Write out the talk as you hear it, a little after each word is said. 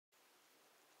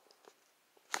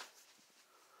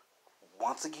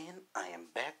Once again, I am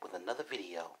back with another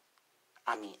video.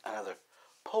 Another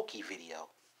Poke video.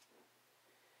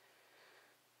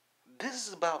 This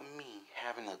is about me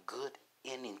having a good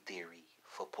ending theory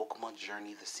for Pokemon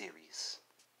Journey the series.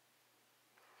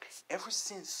 Ever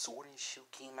since Sword and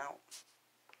Shield came out,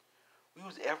 we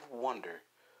was ever wonder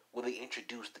will they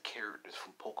introduce the characters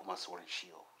from Pokemon Sword and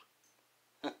Shield?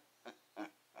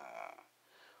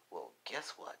 Well,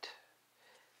 guess what?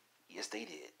 Yes, they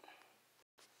did.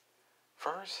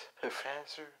 First,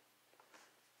 Professor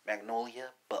Magnolia,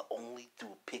 but only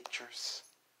through pictures.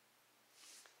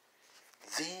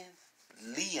 Then,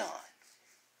 Leon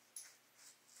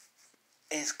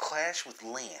and his clash with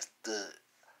Lance, the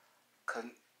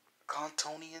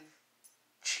Kantonian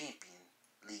Champion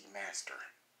League Master.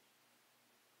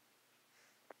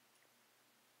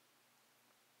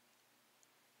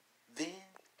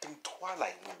 Then, through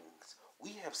Twilight Wings,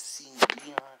 we have seen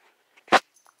Leon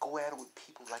go at it with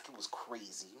people like it was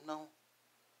crazy, you know?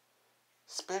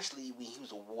 Especially when he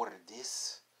was awarded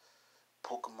this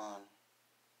Pokemon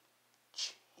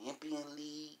Champion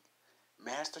League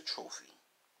Master Trophy.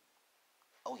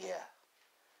 Oh yeah,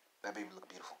 that baby looked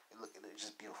beautiful. It's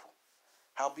just beautiful.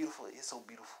 How beautiful it is, so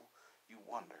beautiful, you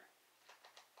wonder.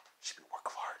 It should be a work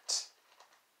of art.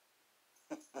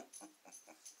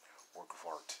 Work of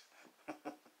art.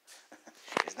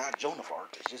 It's not Joan of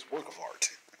art, it's just work of art.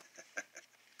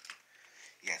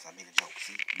 Yes, I made a joke.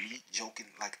 See, me joking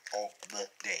like all the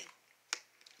day.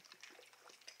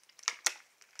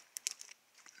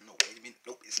 No, wait a minute.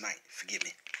 Nope, it's night. Forgive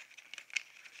me.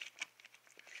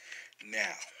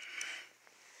 Now,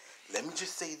 let me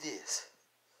just say this.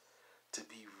 To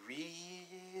be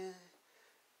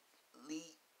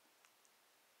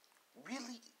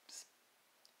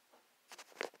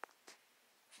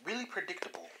really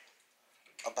predictable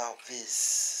about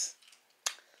this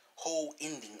whole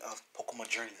ending of Pokemon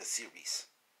Journey the series.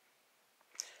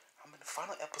 In the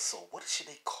final episode. What should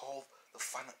they call the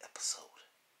final episode?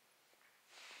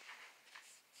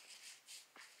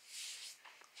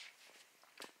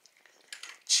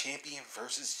 Champion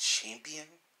versus champion?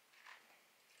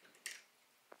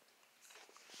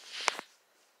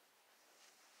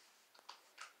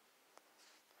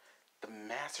 The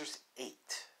Masters 8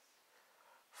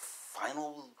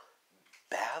 final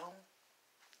battle?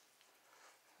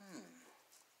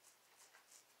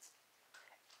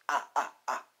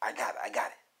 I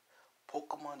got it.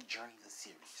 Pokemon Journey the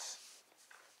series.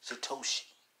 Satoshi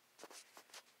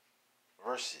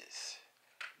versus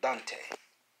Dante.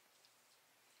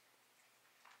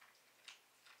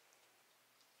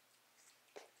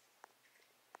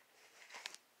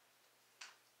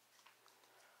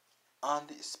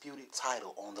 Undisputed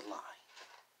title on the line.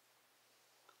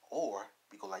 Or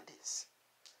we go like this.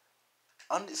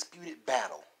 Undisputed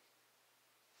battle.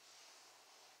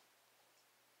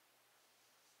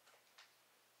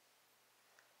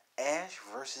 Ash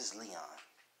versus Leon.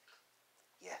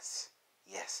 Yes,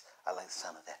 I like the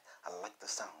sound of that. I like the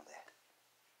sound of that.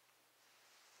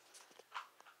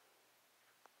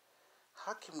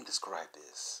 How can we describe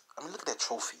this? Look at that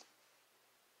trophy.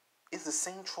 It's the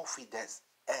same trophy that's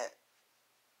at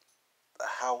the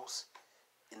house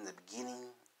in the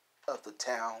beginning of the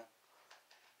town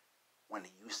when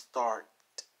you start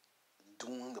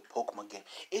doing the Pokemon game.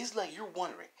 It's like you're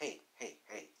wondering, hey,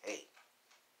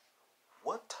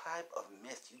 what type of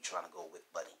mess you trying to go with,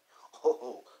 buddy?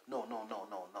 Oh, no.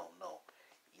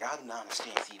 Y'all do not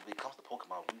understand. See, when it comes to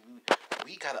Pokemon,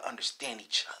 we gotta understand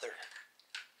each other.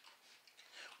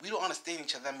 We don't understand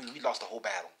each other. We lost the whole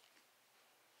battle.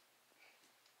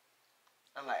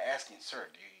 I'm like asking, sir,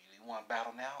 do you want to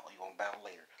battle now or you want to battle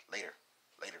later? Later,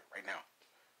 right now.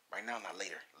 Right now, not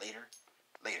later. Later.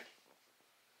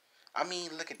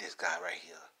 Look at this guy right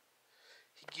here.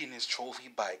 He getting his trophy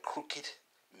by Crooked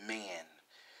Man,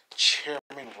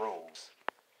 Chairman Rose.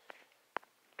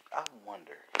 I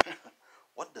wonder,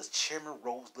 what does Chairman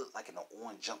Rose look like in an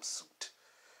orange jumpsuit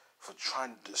for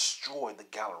trying to destroy the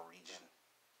Galar region?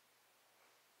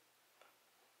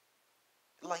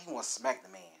 Like he want to smack the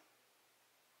man.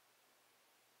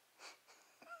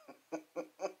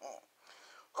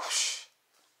 Whoosh.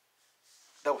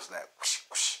 Double slap. Whoosh,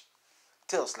 whoosh.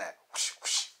 Tail slap. Whoosh,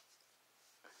 whoosh.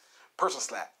 Person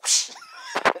slap. Whoosh.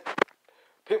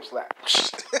 Pimp slap. Whoosh.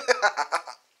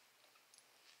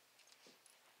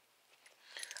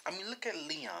 Look at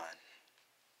Leon.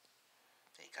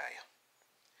 Hey, Kaya.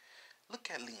 Look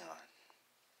at Leon.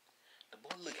 The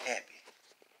boy look happy.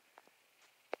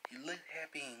 He look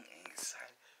happy and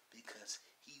excited because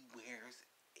he wears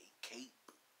a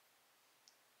cape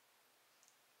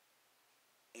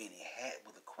and a hat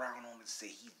with a crown on it to say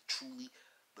he's truly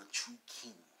the true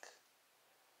king.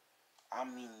 I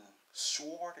mean,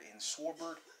 Sword and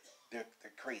Swarbird, they're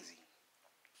crazy.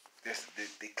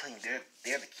 They claim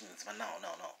they're the kings, but no.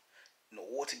 In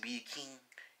order to be a king,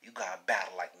 you gotta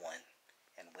battle like one.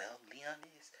 And well, Leon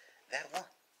is that one.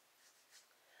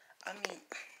 I mean,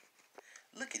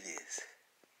 look at this.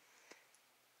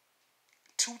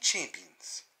 Two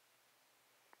champions.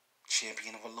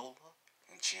 Champion of Alola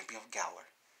and champion of Galar.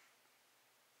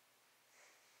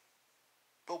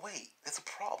 But wait, there's a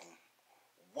problem.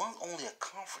 One's only a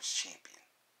conference champion.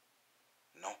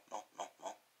 No.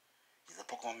 He's a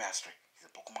Pokemon master.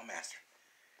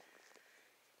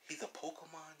 He's a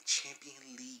Pokemon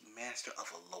Champion League master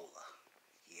of Alola.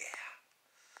 Yeah.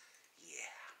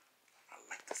 I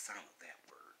like the sound of that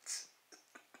words.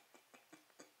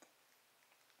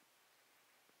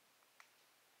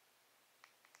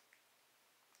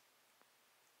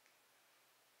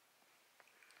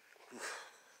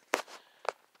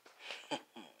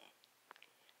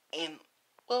 And,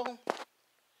 well,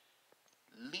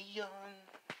 Leon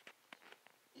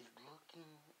is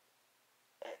looking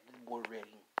at the board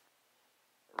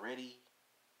ready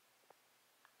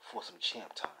for some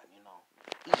champ time, you know.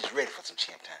 He's just ready for some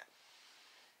champ time.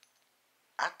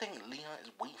 I think Leon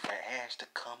is waiting for Ash to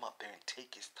come up there and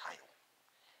take his title.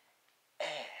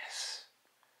 Ash,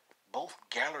 both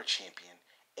Galar champion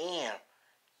and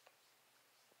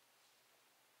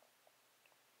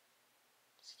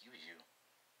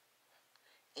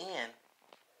and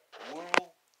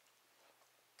world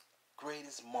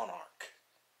greatest monarch.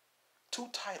 Two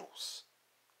titles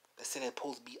that said they're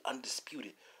supposed to be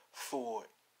undisputed for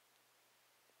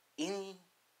any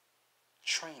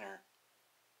trainer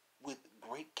with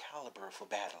great caliber for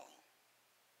battling.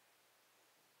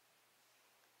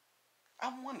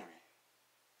 I'm wondering,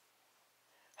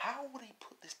 how would they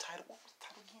put this title? What was the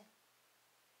title again?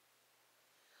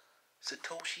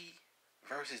 Satoshi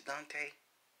versus Dante.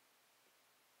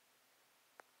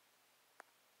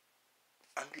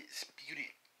 Undisputed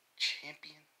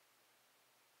champion.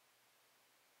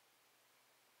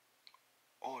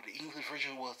 Or the English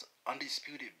version was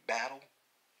Undisputed Battle.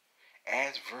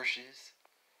 Ash versus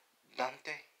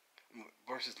Dante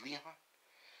versus Leon.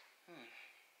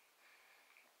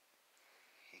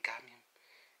 It got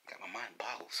my mind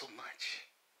boggled so much.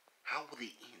 How will they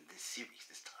end this series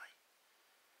this time?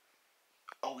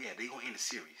 Oh yeah, they gonna end the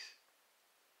series.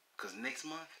 Cause next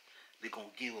month they're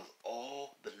gonna give us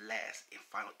all the last and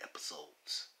final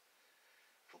episodes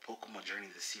for Pokemon Journey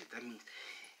of the series. That means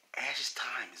Ash's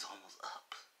time is almost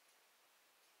up.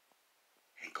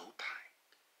 And go time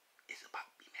is about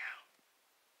to be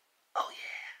now. Oh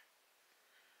yeah.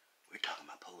 We're talking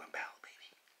about Pokemon Battle, baby.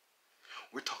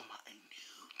 We're talking about a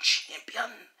new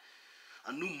champion.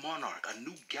 A new monarch. A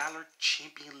new Galar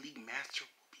Champion League Master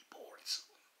will be born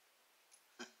soon.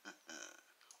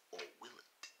 Or will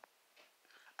it?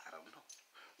 I don't know.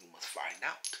 We must find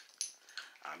out.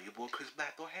 I'm your boy Chris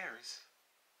Blackthorn Harris.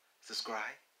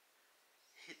 Subscribe.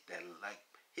 Hit that like.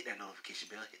 Hit that notification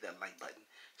bell. Hit that like button.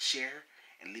 Share.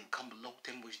 And leave a comment below.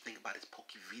 Tell me what you think about this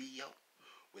Poke video.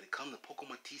 When it comes to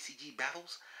Pokemon TCG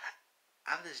battles,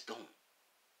 I just don't,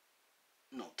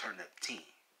 turn up 10.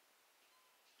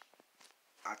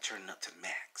 I turn it up to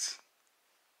max.